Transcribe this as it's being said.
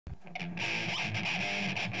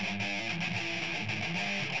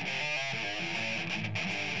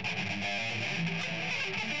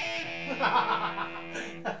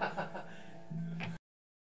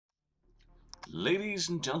Ladies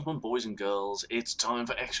and gentlemen, boys and girls, it's time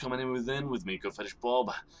for XCOM Enemy Within with me, Good Fetish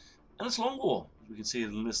Bob, and it's Long War, as we can see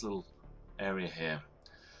in this little area here.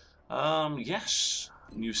 Yes,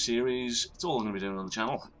 new series, it's all I'm going to be doing on the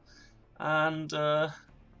channel, and,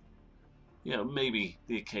 you know, maybe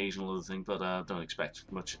the occasional other thing, but don't expect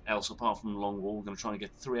much else apart from Long War. We're going to try and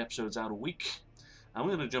get 3 episodes out a week, and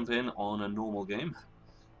we're going to jump in on a normal game.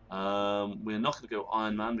 We're not going to go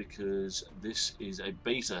Iron Man because this is a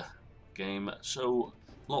beta game, so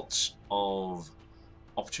lots of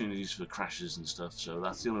opportunities for crashes and stuff, so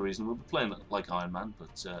that's the only reason we'll be playing like Iron Man,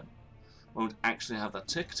 but won't actually have that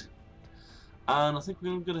ticked. And I think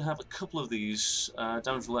we're going to have a couple of these.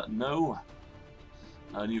 Damage roulette, no.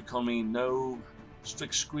 New economy, no.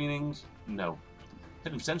 Strict screening, no.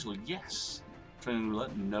 Hidden potential, yes. Training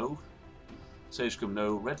roulette, no. Sage scrum,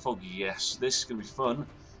 no. Red fog, yes. This is going to be fun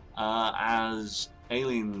as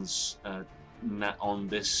aliens on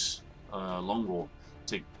this Long War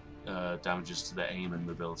take damages to their aim and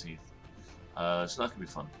mobility, so that could be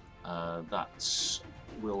fun. That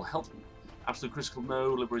will help. Absolute critical,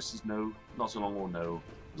 no. Liberators, no. Not a Long War, no.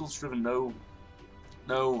 Results driven, no.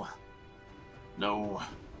 No. No.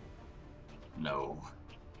 No.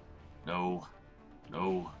 No.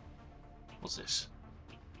 No. What's this?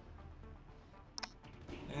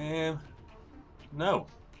 No.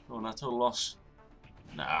 Oh, not total loss.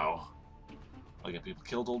 No. I get people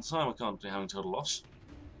killed all the time. I can't be having total loss.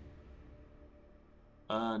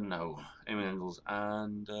 No. Aiming angles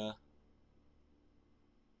and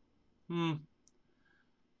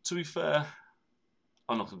to be fair,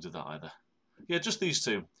 I'm not going to do that either. Yeah, just these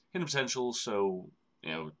two. Hidden potential, so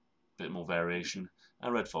you know, a bit more variation,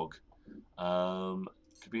 and red fog.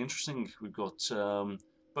 Could be interesting. We've got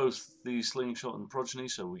both the slingshot and progeny,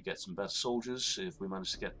 so we get some better soldiers if we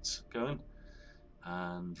manage to get going.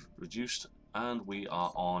 And reduced, and we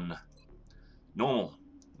are on normal.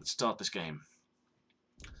 Let's start this game.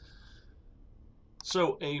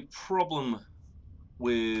 So a problem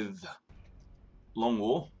with Long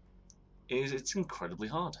War is it's incredibly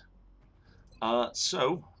hard.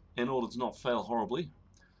 So in order to not fail horribly,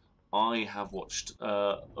 I have watched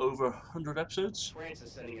over 100 episodes France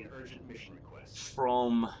is sending an urgent mission request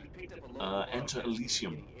from Enter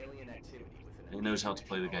Elysium. He knows how to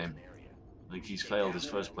play the game. I think he's failed his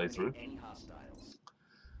first playthrough,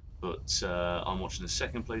 but I'm watching his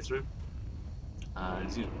second playthrough, and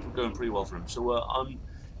he's going pretty well for him. So I'm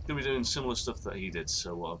going to be doing similar stuff that he did.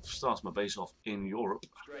 So I've started my base off in Europe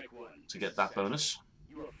to get that bonus.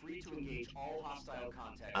 You are free to engage all hostile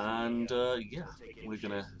contacts. And yeah, we're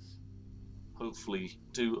going to hopefully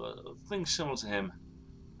do things similar to him,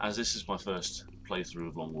 as this is my first playthrough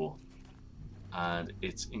of Long War, and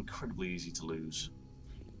it's incredibly easy to lose.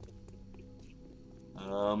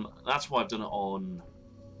 That's why I've done it on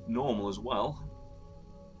normal as well.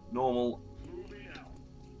 Normal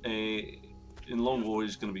in Long War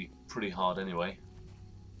is going to be pretty hard anyway.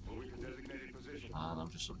 And I'm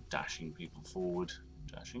just sort of dashing people forward,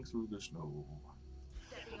 dashing through the snow.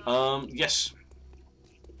 Yes.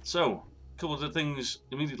 So, a couple of the things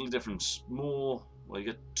immediately different. More, well, you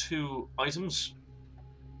get 2 items.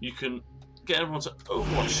 You can get everyone to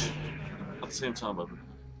Overwatch at the same time by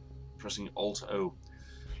pressing Alt-O.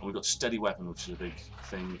 And we've got Steady Weapon, which is a big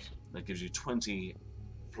thing that gives you 20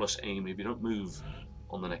 plus aim if you don't move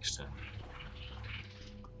on the next turn.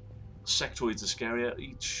 Sectoids are scarier.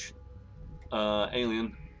 Each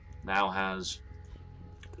alien now has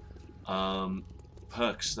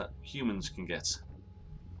perks that humans can get.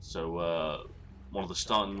 So one of the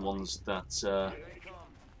starting ones that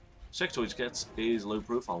Sectoids gets is low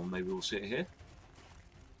profile. Maybe we'll see it here.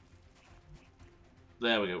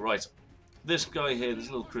 There we go. Right. This guy here, this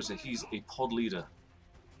little critter, he's a pod leader.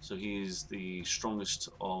 So he's the strongest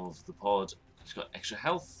of the pod. He's got extra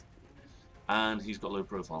health, and he's got low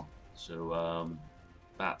profile. So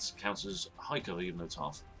that counts as high cover, even though it's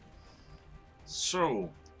half. So,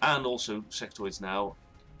 and also Sectoids now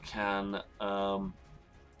can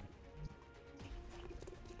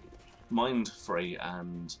mind fray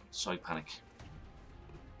and side panic.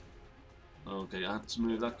 Okay, I had to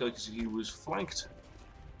move that guy because he was flanked.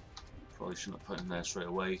 Probably shouldn't have put him there straight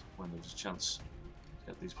away when there was a chance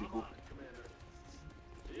to get these people.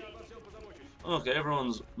 Okay,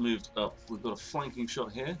 everyone's moved up. We've got a flanking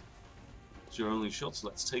shot here. It's your only shot, so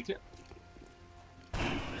let's take it.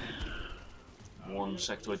 1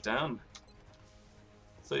 sectoid down.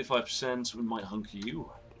 35%, we might hunker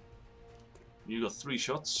you. You got 3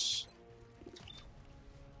 shots.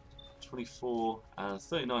 24 and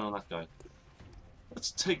 39 on that guy.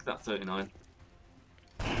 Let's take that 39.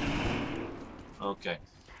 Okay.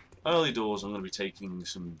 Early doors, I'm going to be taking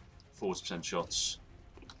some 40% shots.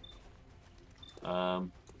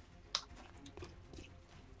 And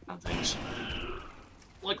things.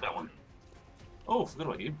 Like that one. Oh, forgot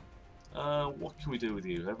about you. What can we do with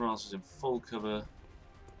you? Everyone else is in full cover.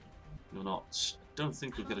 You're not. Don't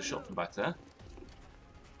think you'll get a shot from back there.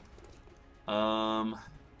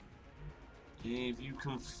 If you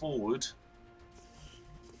come forward...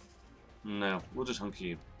 No, we'll just hunker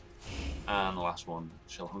you. And the last one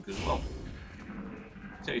shall hunker as well.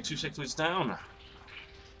 Okay, 2 sectoids down.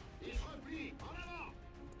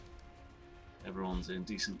 Everyone's in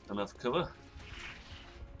decent enough cover.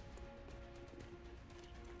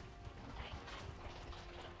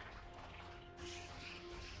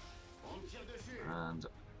 And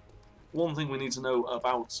one thing we need to know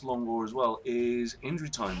about long war as well is injury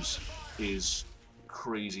times is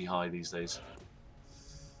crazy high these days.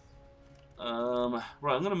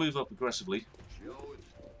 Right, I'm going to move up aggressively.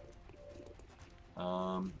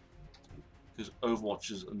 Because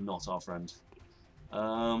Overwatchers are not our friend.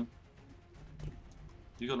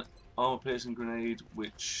 You've got an armor-piercing grenade,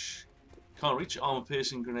 which can't reach.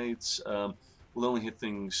 Armor-piercing grenades will only hit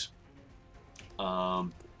things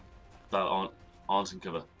that aren't in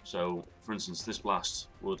cover. So, for instance, this blast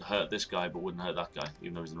would hurt this guy, but wouldn't hurt that guy,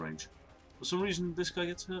 even though he's in range. For some reason, this guy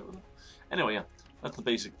gets hurt with it. Anyway, yeah, that's the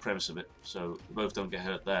basic premise of it. So, they both don't get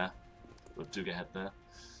hurt there, but do get hurt there.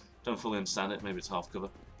 Don't fully understand it, maybe it's half cover.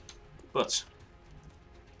 But,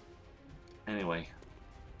 anyway,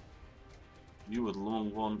 you were the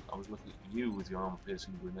long one. I was looking at you with your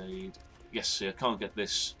armor-piercing grenade. Yes, see, I can't get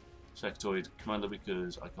this sectoid commander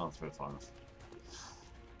because I can't throw far enough.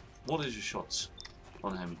 What is your shots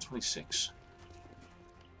on him? 26.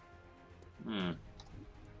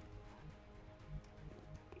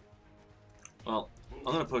 Well, I'm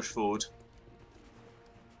going to push forward.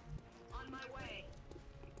 On my way.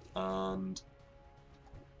 And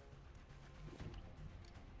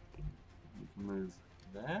we can move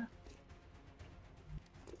there.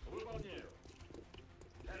 What about you?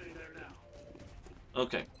 Heading there now.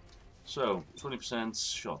 Okay, so 20%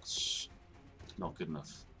 shots. Not good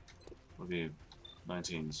enough. What have you?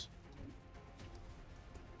 19s.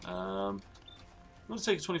 I'm going to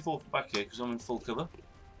take a 24 for back here because I'm in full cover.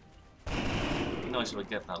 It'd be nice if I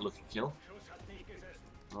get that lucky kill.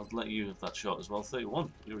 I'll let you have that shot as well.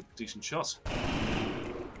 31. You're a decent shot.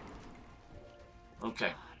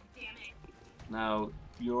 Okay. Now,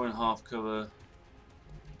 you're in half cover.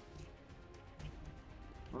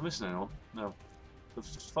 Am I missing anyone? No. I've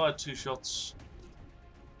fired 2 shots.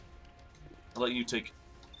 I'll let you take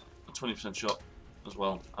a 20% shot as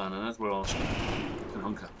well, and another else can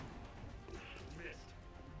hunker.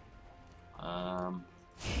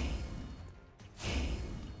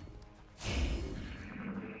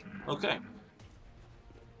 Okay.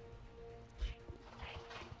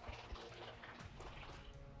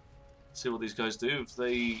 See what these guys do. If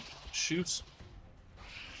they shoot,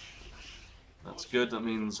 that's good. That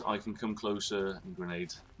means I can come closer and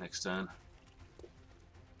grenade next turn.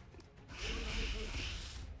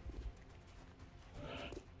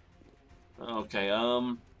 Okay,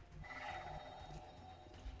 let's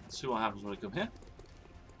see what happens when I come here.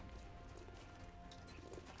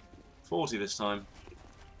 40 this time.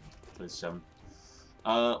 37.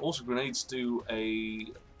 Also, grenades do a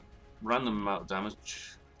random amount of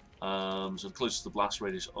damage. So the closer to the blast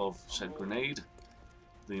radius of said grenade,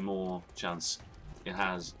 the more chance it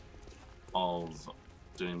has of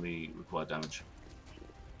doing the required damage.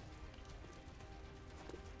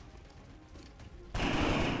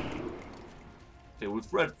 Okay,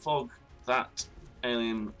 with Red Fog, that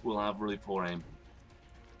alien will have really poor aim.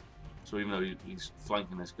 So even though he's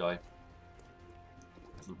flanking this guy,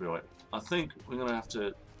 it'll be alright. I think we're going to have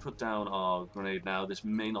to put down our grenade now. This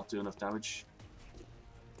may not do enough damage.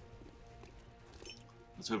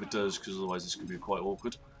 Let's hope it does, because otherwise this could be quite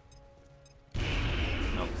awkward.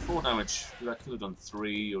 No, 4 damage. That could have done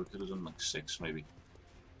 3, or it could have done like 6 maybe.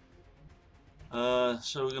 So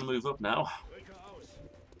we're going to move up now.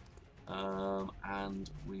 And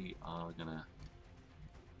we are gonna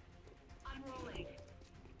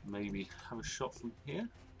maybe have a shot from here.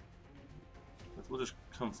 If we'll just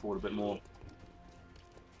come forward a bit more.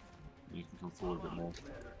 You can come forward a bit more.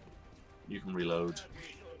 You can reload.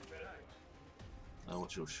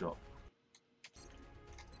 What's your shot?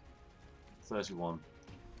 31.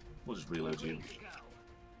 We'll just reload you.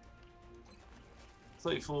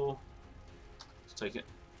 34. Let's take it.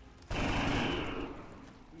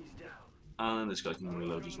 And then this guy can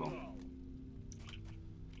reload as well.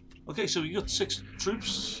 Okay, so you got 6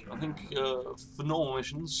 troops. I think for normal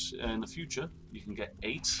missions in the future, you can get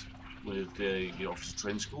 8 with the officer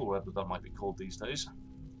training school, or whatever that might be called these days.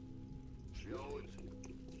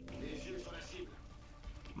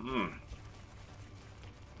 Hmm.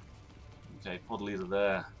 Okay, pod leader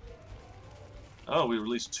there. Oh, we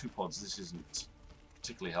released 2 pods. This isn't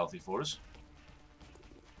particularly healthy for us.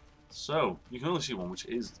 So, you can only see one, which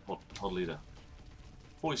is the pod leader.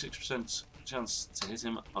 46% chance to hit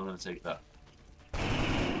him. I'm going to take that.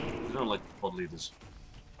 I don't like pod leaders.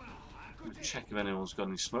 Let me check if anyone's got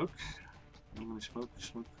any smoke. Anyone any smoke?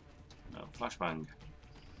 Smoke? No. Flashbang.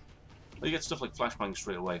 Oh, you get stuff like flashbang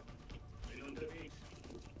straight away.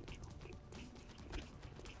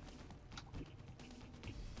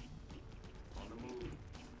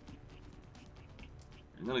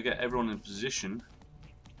 I'm going to get everyone in position.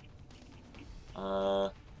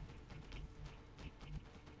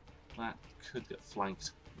 That could get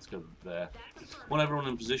flanked. Let's go there. Want everyone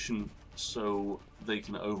in position so they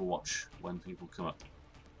can overwatch when people come up.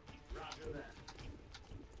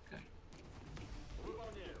 Okay.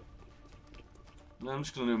 Now I'm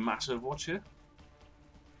just going to do a mass overwatch here.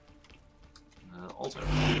 Alt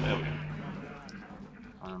overwatch. There we go.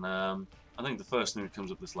 And I think the first thing that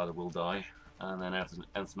comes up this ladder will die, and then anything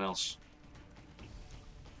else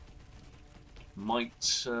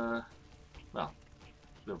might, well,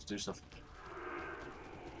 be able to do stuff.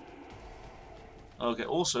 Okay,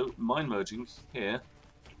 also, mind merging here.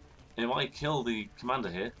 If I kill the commander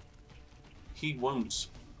here, he won't,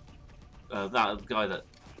 that guy that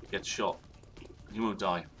gets shot, he won't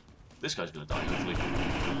die. This guy's going to die, hopefully.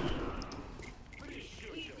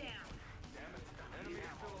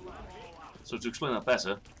 So to explain that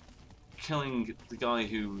better, killing the guy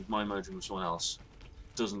who's mind merging with someone else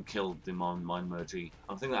doesn't kill the mind mergee.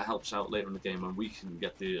 I think that helps out later in the game when we can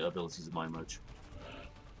get the ability to mind merge.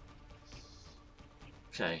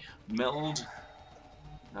 Okay, meld.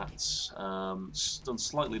 That's done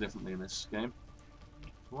slightly differently in this game. Do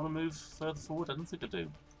I want to move further forward? I don't think I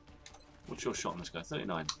do. What's your shot on this guy?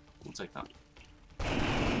 39. We'll take that.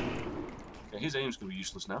 Okay, his aim's going to be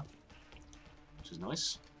useless now, which is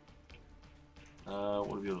nice.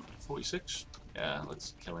 What have you got? 46? Yeah,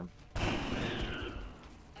 let's kill him.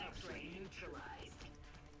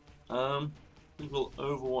 I think we'll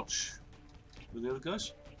overwatch with the other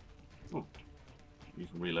guys. Oh, you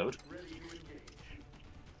can reload.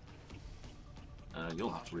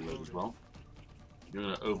 You'll have to reload as well. You're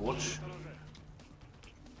going to overwatch.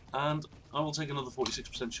 And I will take another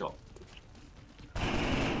 46% shot.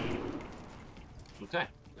 Okay.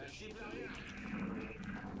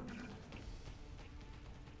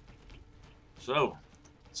 So,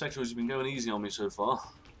 Sectories have been going easy on me so far.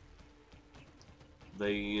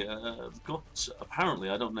 They have got, apparently,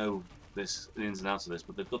 I don't know the ins and outs of this,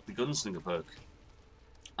 but they've got the Gunslinger perk.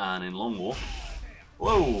 And in Long War,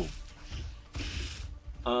 whoa!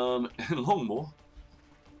 In Long War,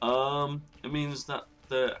 it means that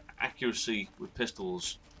the accuracy with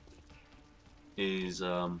pistols is,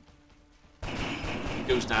 it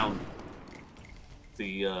goes down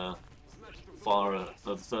the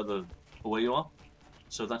further away you are.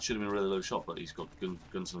 So that should have been a really low shot, but he's got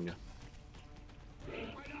Gunslinger.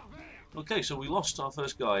 Okay, so we lost our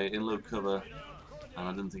first guy in low cover, and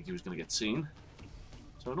I didn't think he was going to get seen.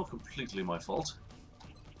 So not completely my fault.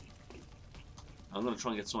 I'm going to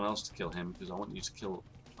try and get someone else to kill him, because I want you to kill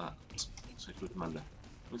that sector commander.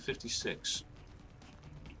 With 56.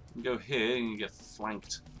 You can go here and you get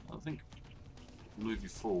flanked. I think I'll move you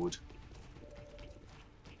forward.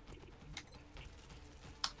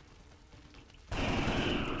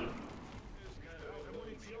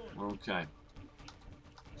 Okay.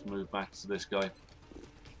 Let's move back to this guy.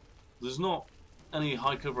 There's not any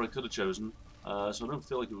high cover I could have chosen, so I don't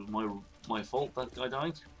feel like it was my fault that guy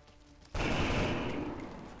died.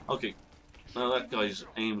 Okay, now that guy's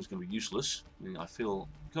aim is going to be useless. I feel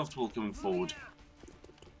comfortable coming forward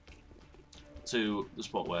to the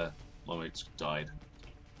spot where my mates died.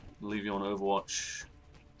 I'll leave you on Overwatch.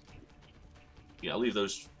 Yeah, I'll leave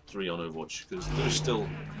those 3 on Overwatch because there's still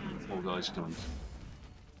 4 guys coming.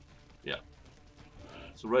 Yeah.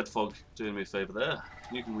 So Red Fog doing me a favour there.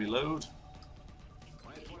 You can reload.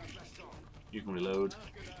 You can reload.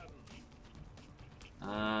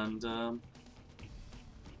 And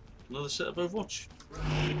another set of Overwatch.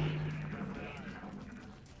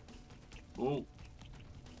 Oh.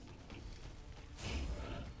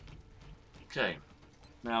 Okay.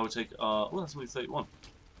 Now we take our. Well, that's only 31.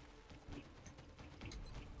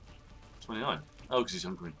 29. Oh, because he's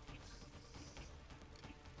hungry.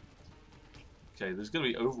 Okay, there's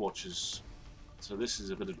going to be Overwatchers, so this is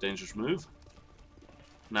a bit of a dangerous move.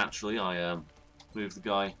 naturally, I move the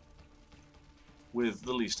guy with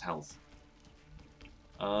the least health.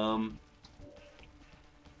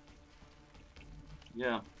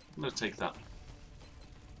 Yeah, I'm gonna take that.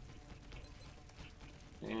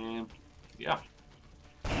 And yeah.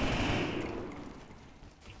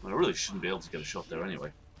 I really shouldn't be able to get a shot there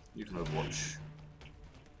anyway. You can overwatch.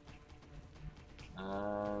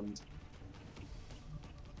 And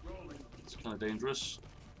it's kind of dangerous.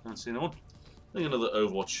 Can't see anyone. I think another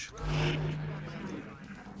overwatch.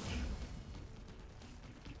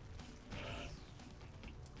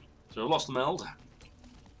 So I lost the meld.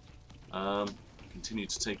 Continue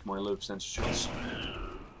to take my low percentage shots.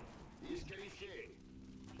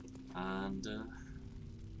 And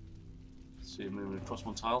see, moving across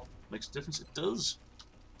one tile makes a difference. It does.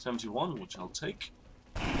 71, which I'll take.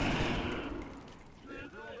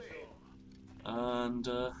 And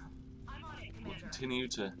we'll continue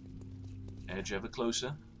to edge ever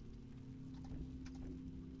closer.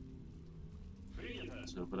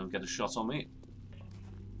 So, but don't get a shot on me.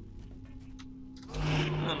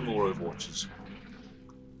 And more overwatches.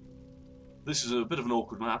 This is a bit of an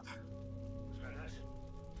awkward map.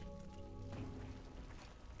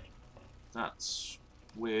 That's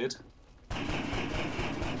weird.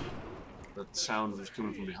 That sound was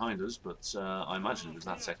coming from behind us, but I imagine it was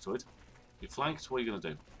that sectoid. You flanked, what are you going to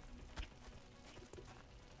do?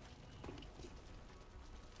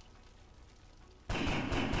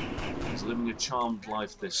 He's living a charmed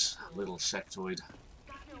life, this little sectoid.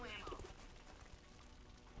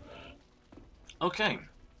 Okay.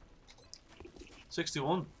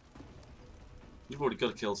 61. You've already got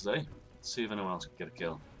a kill today. Let's see if anyone else can get a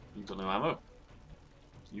kill. You've got no ammo.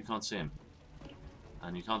 You can't see him.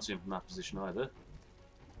 And you can't see him from that position either.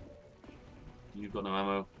 You've got no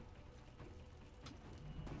ammo.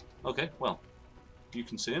 Okay, well, you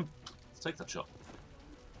can see him. Let's take that shot.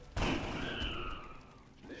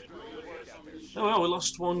 Oh well, we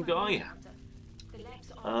lost one guy.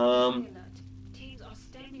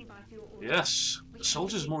 Yes,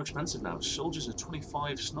 soldiers are more expensive now. Soldiers are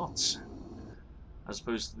 25 snots, as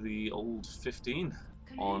opposed to the old 15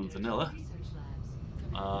 on vanilla.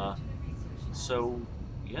 So,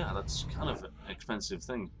 yeah, that's kind of an expensive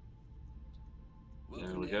thing.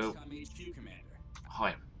 There we go.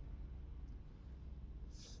 Hi.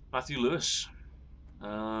 Matthew Lewis.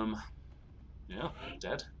 Yeah,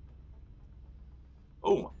 dead.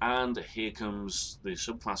 Oh, and here comes the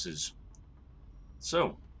subclasses.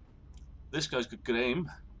 So, this guy's got good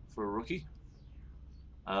aim for a rookie.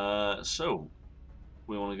 So,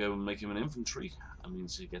 we want to go and make him an infantry. That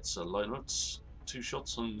means he gets light notes, 2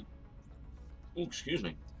 shots on... Oh, excuse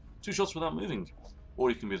me. 2 shots without moving. Or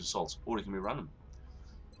he can be an assault, or he can be random.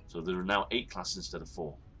 So there are now 8 classes instead of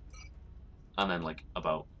 4. And then like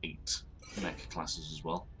about 8 mech classes as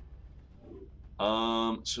well.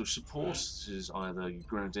 So support is either your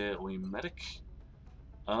grenadier or your medic.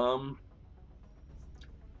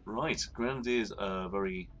 Right, grenadiers are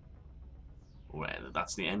very... Well,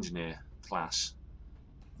 that's the engineer class.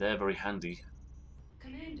 They're very handy.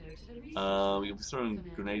 You'll be throwing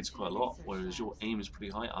grenades quite a lot, whereas your aim is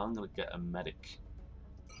pretty high. I'm going to get a medic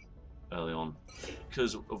early on.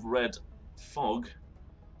 Because of red fog,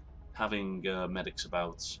 having medics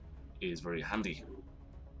about is very handy.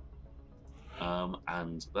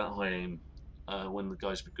 And that high aim, when the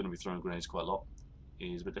guy's going to be throwing grenades quite a lot,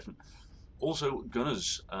 is a bit different. Also,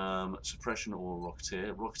 gunners, suppression or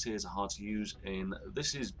rocketeer. Rocketeers are hard to use in...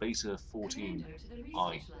 This is beta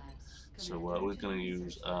 14i. So we're going to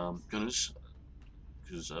use gunners,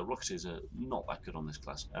 because rocketeers are not that good on this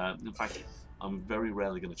class. In fact, I'm very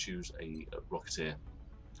rarely going to choose a rocketeer.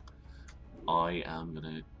 I am going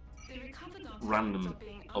to random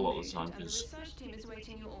a lot of the time, because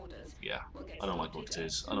yeah, I don't like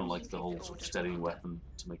rocketeers. I don't like the whole sort of steadying weapon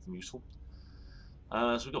to make them useful.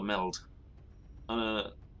 So we've got meld.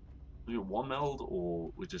 We got 1 meld,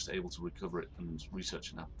 or we're just able to recover it and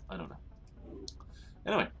research it now. I don't know.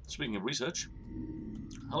 Anyway, speaking of research,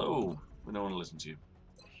 hello. We don't want to listen to you.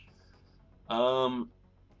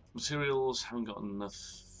 Materials, haven't got enough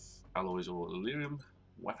alloys or Illyrium.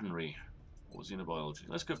 Weaponry or xenobiology.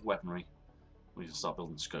 Let's go for weaponry. We can start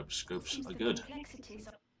building scopes. Scopes are good.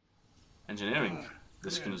 Engineering.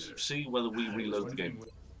 This can see whether we reload the game.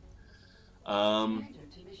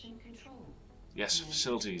 Yes,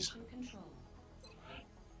 facilities.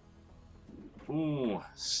 Ooh,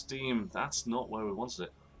 Steam. That's not where we wanted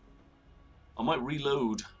it. I might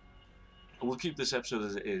reload. We'll keep this episode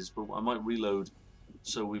as it is, but I might reload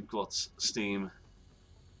so we've got Steam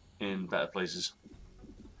in better places.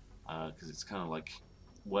 Because it's kind of like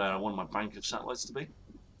where I want my bank of satellites to be.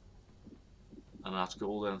 and I have to go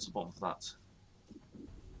all the way down to the bottom for that.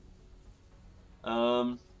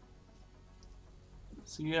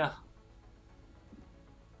 So yeah,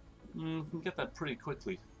 can get that pretty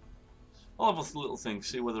quickly. I'll have a little think,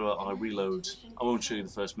 see whether I reload. I won't show you the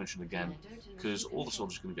first mission again, because all the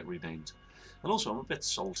soldiers are going to get renamed. And also, I'm a bit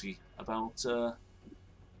salty about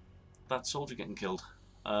that soldier getting killed.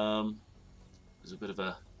 There's a bit of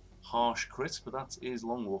a harsh crit, but that is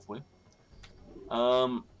long war for you.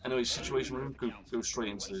 Anyway, situation room, go straight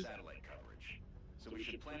into the... So we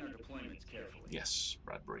should plan our deployments carefully. Yes,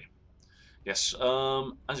 Bradbury. Yes,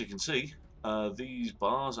 as you can see, these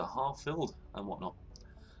bars are half filled and whatnot.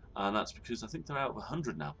 And that's because I think they're out of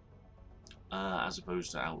 100 now, as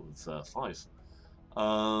opposed to out of 5.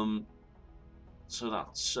 So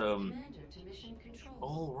that's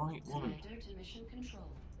all right, woman.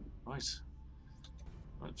 Right.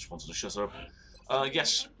 I just wanted to shut her up.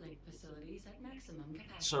 Yes.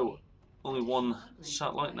 So only one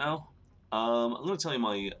satellite now. I'm going to tell you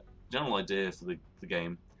my general idea for the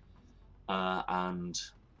game, and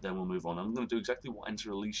then we'll move on. I'm going to do exactly what Enter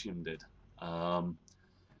Elysium did.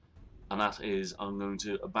 And that is, I'm going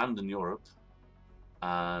to abandon Europe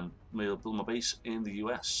and build my base in the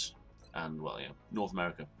US and, well, yeah, North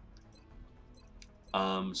America.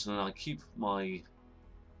 So then I keep my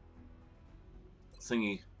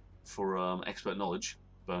thingy for expert knowledge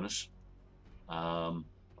bonus. I'll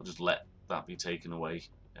just let that be taken away,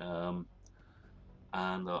 and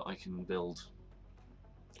I can build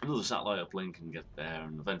another satellite uplink and get there,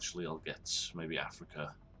 and eventually I'll get maybe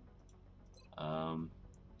Africa.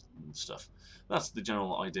 And stuff. That's the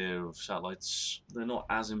general idea of satellites. They're not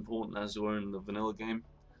as important as they were in the vanilla game.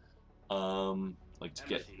 Like to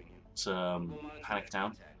get Panic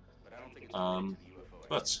Town.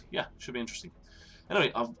 But yeah, should be interesting.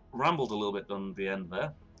 Anyway, I've rambled a little bit on the end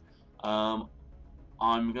there. I'm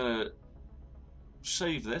gonna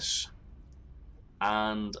save this,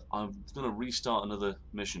 and I'm gonna restart another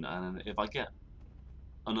mission. And if I get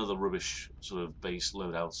another rubbish sort of base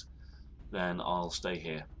loadout, then I'll stay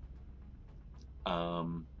here.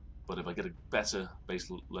 But if I get a better base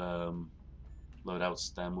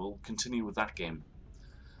loadouts, then we'll continue with that game.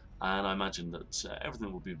 And I imagine that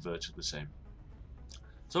everything will be virtually the same.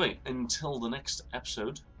 So wait, until the next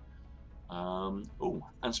episode. Oh,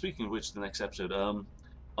 and speaking of which, the next episode, I'm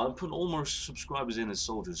putting all my subscribers in as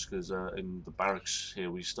soldiers, because in the barracks here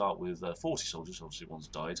we start with 40 soldiers. Obviously, one's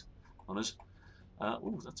died on us.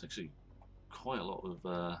 Oh, that's actually quite a lot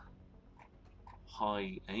of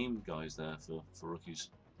high aim guys there for rookies.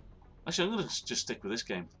 Actually, I'm going to just stick with this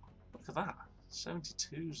game. Look at that,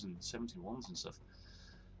 72s and 71s and stuff.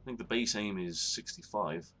 I think the base aim is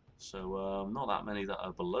 65, so not that many that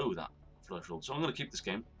are below that threshold. So I'm going to keep this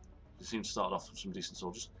game. It seems to start off with some decent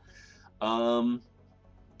soldiers. But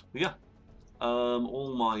yeah,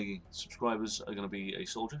 all my subscribers are going to be a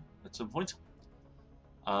soldier at some point,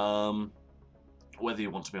 whether you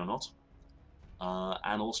want to be or not.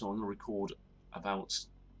 And also I'm going to record about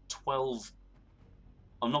 12.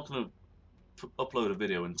 I'm not going to upload a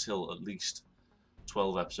video until at least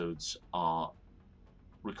 12 episodes are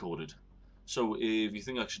recorded. So if you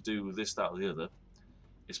think I should do this, that, or the other,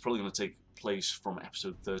 it's probably going to take place from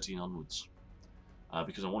episode 13 onwards,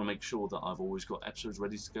 because I want to make sure that I've always got episodes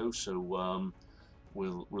ready to go. So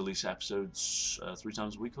we'll release episodes 3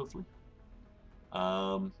 times a week, hopefully.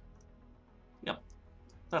 Yeah,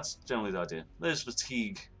 that's generally the idea. There's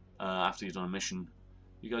fatigue after you've done a mission.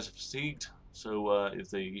 You guys are fatigued, so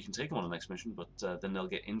you can take them on the next mission, but then they'll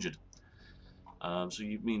get injured. So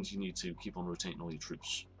it means you need to keep on rotating all your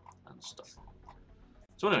troops and stuff.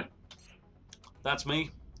 So anyway, that's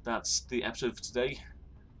me. That's the episode for today.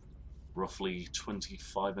 Roughly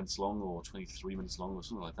 25 minutes long, or 23 minutes long, or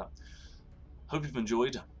something like that. Hope you've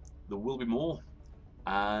enjoyed. There will be more.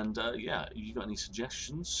 And yeah, if you got any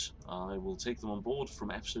suggestions, I will take them on board from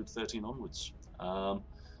episode 13 onwards. But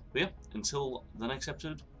yeah, until the next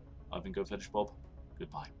episode, I've been Go Fetish Bob.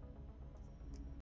 Goodbye.